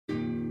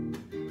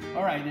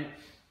All right,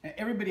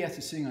 everybody has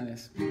to sing on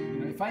this. You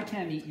know, if I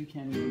can't eat, you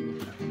can't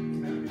eat.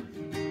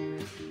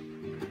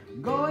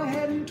 Go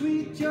ahead and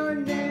tweet your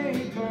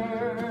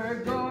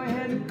neighbor. Go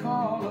ahead and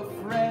call a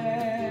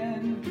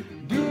friend.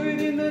 Do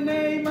it in the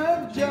name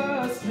of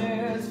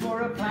justice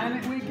for a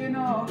planet we can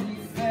all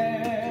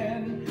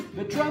defend.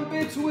 The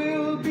trumpets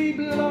will be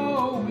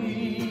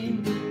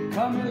blowing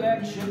come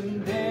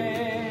election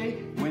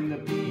day, when the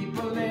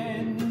people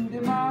in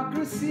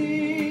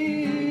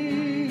democracy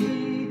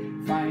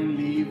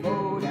finally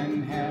vote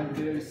and have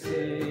their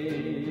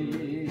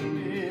say.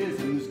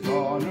 Ism's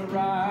gonna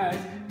rise.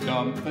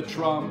 Dump the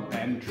Trump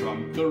and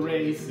trump the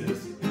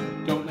racist.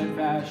 Don't let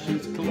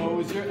fascists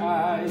close your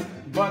eyes.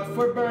 But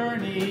for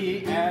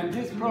Bernie and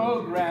his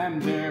program,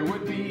 there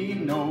would be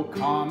no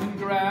common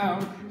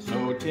ground.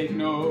 So take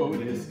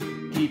notice,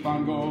 keep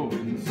on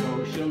going,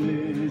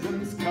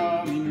 socialism's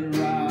coming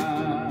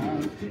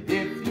around.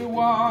 If you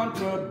want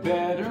a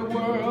better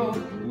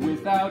world,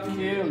 without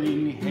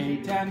killing,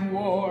 hate and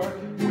war,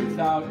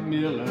 without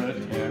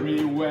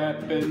military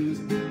weapons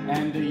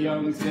and the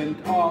young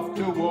sent off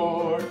to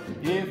war.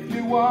 If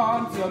you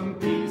want some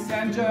peace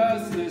and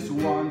justice,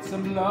 want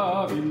some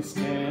love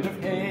instead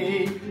of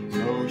hate,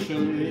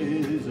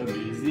 socialism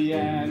is the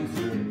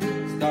answer.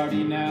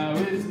 Starting now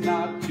is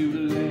not too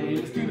late.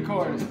 Let's do the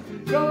chorus.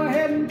 Go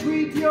ahead and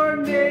tweet your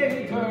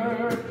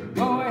neighbor.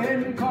 Go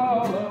ahead and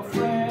call a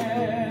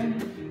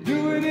friend.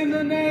 Do it in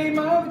the name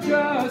of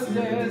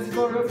justice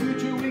for a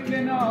future we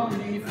can all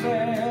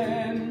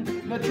defend.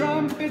 The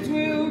trumpets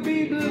will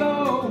be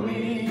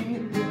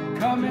blowing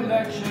come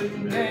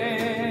election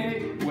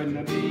day, when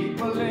the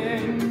people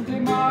in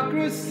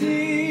democracy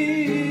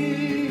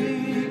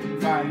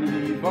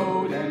finally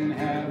vote and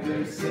have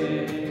their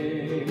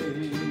say.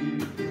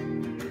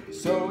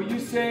 So you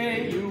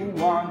say you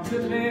want to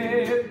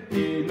live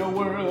in a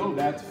world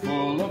that's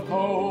full of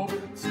hope.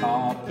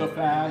 Stop the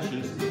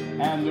fascists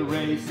and the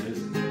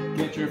racists.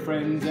 Get your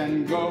friends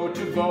and go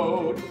to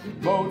vote.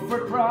 Vote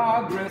for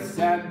progress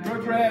and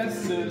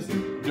progressives.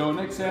 Don't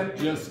accept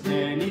just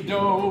any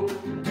dope.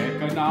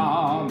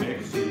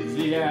 Economics is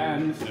the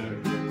answer.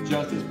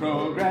 Justice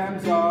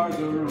programs are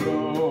the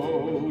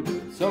road.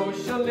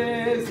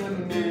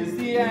 Socialism is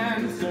the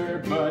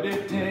answer, but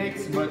it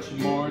takes much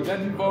more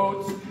than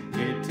votes.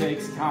 It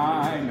takes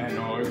time and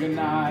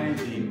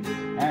organizing,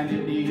 and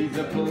it needs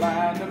a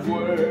plan of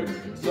work.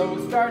 So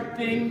start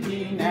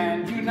thinking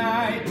and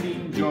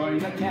uniting.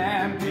 Join a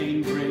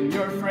campaign, bring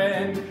your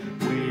friend.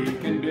 We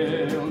can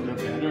build a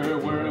better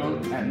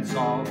world and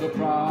solve the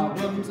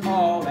problems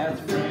all as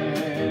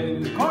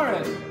friends.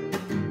 Chorus!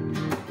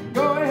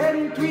 Go ahead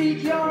and tweet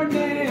your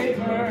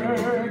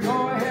neighbor.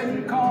 Go ahead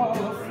and call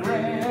a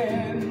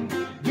friend.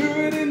 Do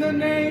it in the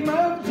name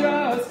of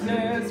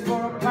justice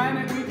for a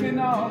planet we can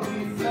all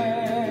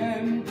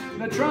defend.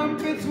 The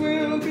trumpets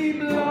will be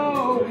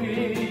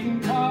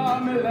blowing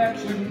come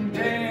election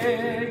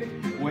day,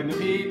 when the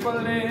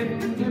people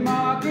in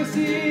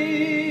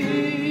democracy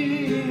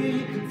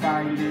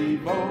finally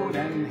vote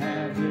and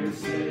have their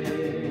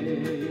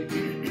say.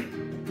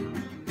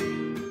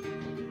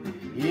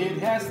 It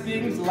has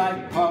things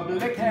like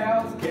public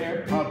health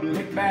care,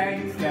 public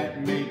banks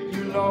that make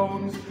you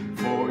loans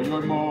for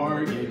your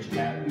mortgage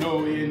at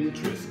no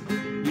interest,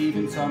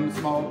 even some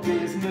small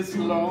business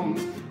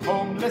loans.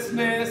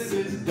 Homelessness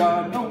is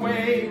done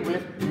away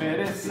with,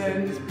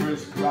 medicines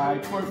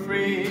prescribed for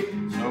free,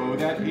 so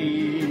that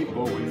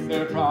people with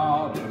their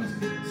problems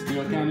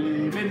still can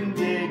live in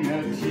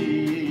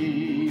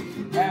dignity.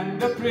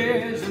 And the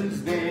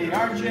prisons, they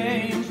are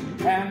changed,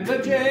 and the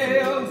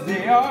jails,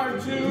 they are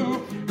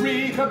too.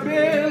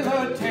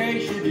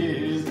 Rehabilitation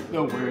is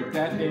the work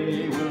that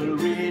they will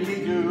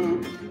really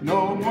do.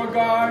 No more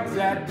guards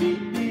that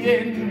beat the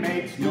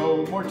inmates,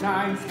 no more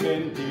time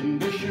spent in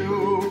the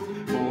shoe.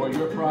 For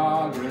your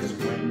progress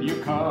when you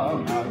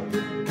come out,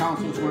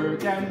 council's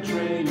work and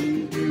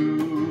training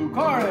too.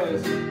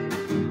 Chorus!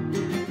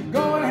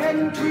 Go ahead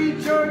and tweet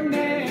your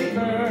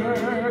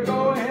neighbor.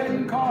 Go ahead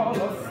and call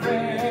a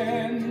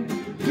friend.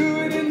 Do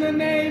it in the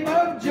name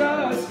of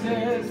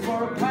justice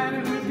for a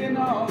planet we can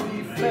all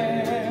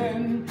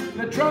defend.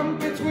 The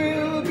trumpets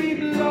will be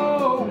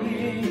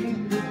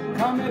blowing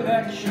come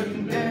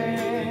election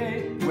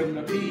day, when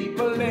the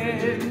people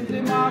in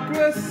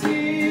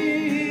democracy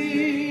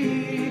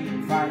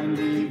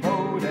finally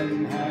vote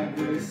and have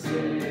their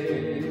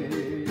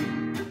say.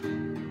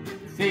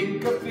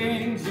 Think of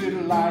things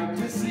you'd like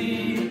to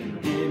see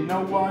in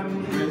a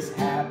wondrous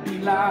happy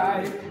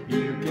life.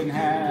 You can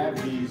have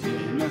these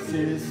in a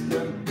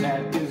system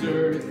that gives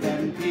earth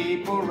and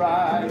people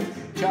rights.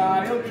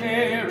 Child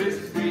care is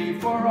free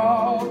for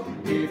all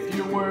if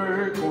you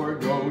work or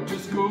go to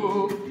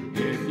school.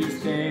 If you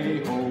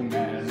stay home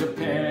as a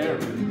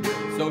parent,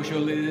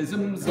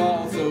 socialism's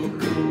also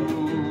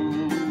cool.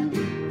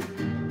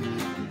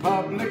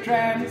 Public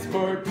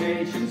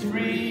transportation's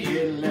free,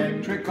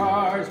 electric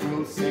cars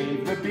will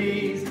save the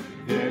bees.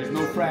 There's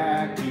no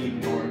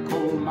fracking or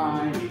coal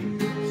mining,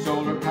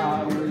 solar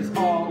power is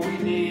all we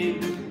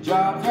need.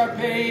 Jobs are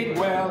paid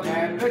well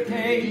and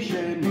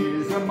vacation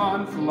is a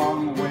month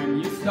long when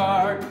you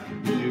start.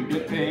 You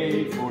get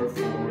paid for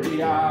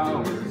 40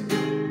 hours,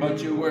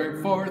 but you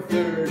work for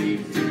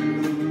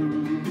 32.